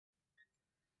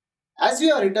As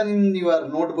you are written in your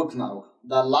notebook now,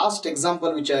 the last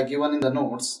example which I have given in the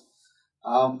notes,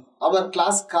 our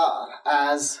class car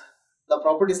has the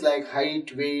properties like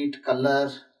height, weight,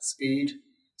 color, speed.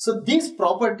 So these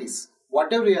properties,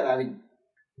 whatever you are having,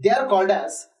 they are called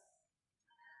as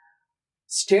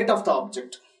state of the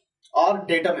object or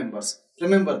data members.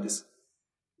 Remember this.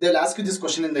 They will ask you this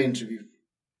question in the interview.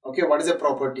 Okay, what is a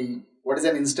property? What is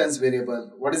an instance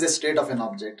variable? What is a state of an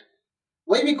object?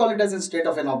 Why we call it as a state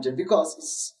of an object?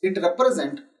 Because it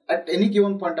represents at any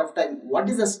given point of time what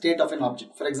is the state of an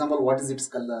object. For example, what is its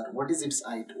color, what is its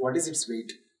height, what is its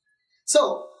weight.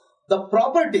 So the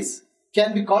properties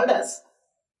can be called as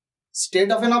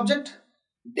state of an object,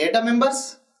 data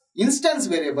members, instance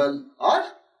variable or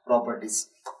properties.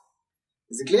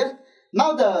 Is it clear?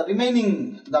 Now the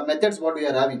remaining methods what we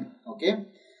are having, okay.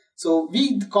 So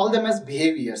we call them as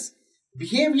behaviors.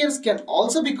 Behaviors can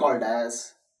also be called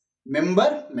as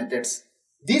member methods.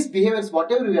 These behaviors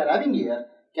whatever we are having here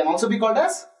can also be called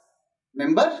as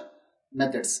member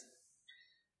methods.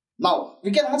 Now we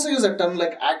can also use a term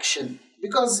like action,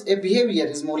 because a behavior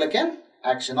is more like an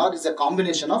action or is a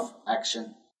combination of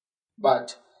action.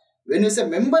 But when we say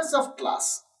members of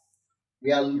class,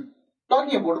 we are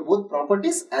talking about both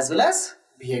properties as well as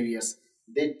behaviors.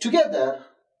 They together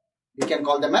we can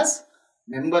call them as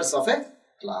members of a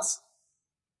class.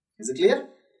 Is it clear?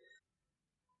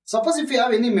 Suppose if you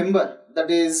have any member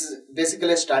that is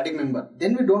basically a static member,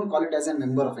 then we don't call it as a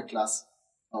member of a class.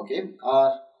 Okay,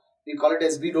 or we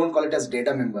don't call it as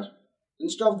data member.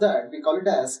 Instead of that, we call it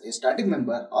as a static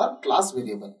member or class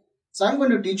variable. So I'm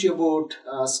going to teach you about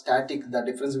the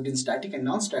difference between static and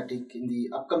non-static in the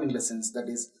upcoming lessons, that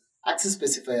is access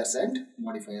specifiers and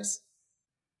modifiers.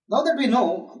 Now that we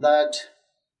know that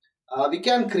we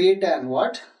can create an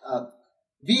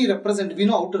we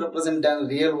know how to represent a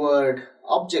real world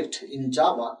object in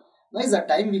Java. Now is the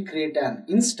time we create an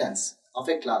instance of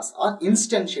a class or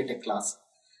instantiate a class.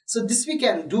 So this we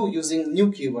can do using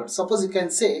new keyword. Suppose you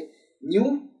can say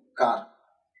new car.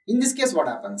 In this case what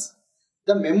happens?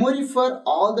 The memory for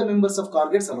all the members of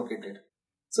car gets allocated.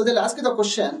 So they'll ask you the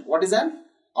question, what is an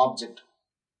object?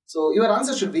 So your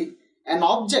answer should be, an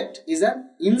object is an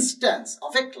instance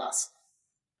of a class.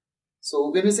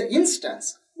 So when we say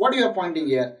instance, what you are pointing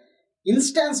here?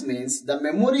 Instance means the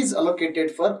memory is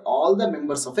allocated for all the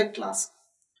members of a class.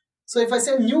 So if I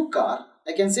say new car,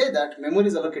 I can say that memory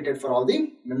is allocated for all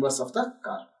the members of the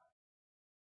car.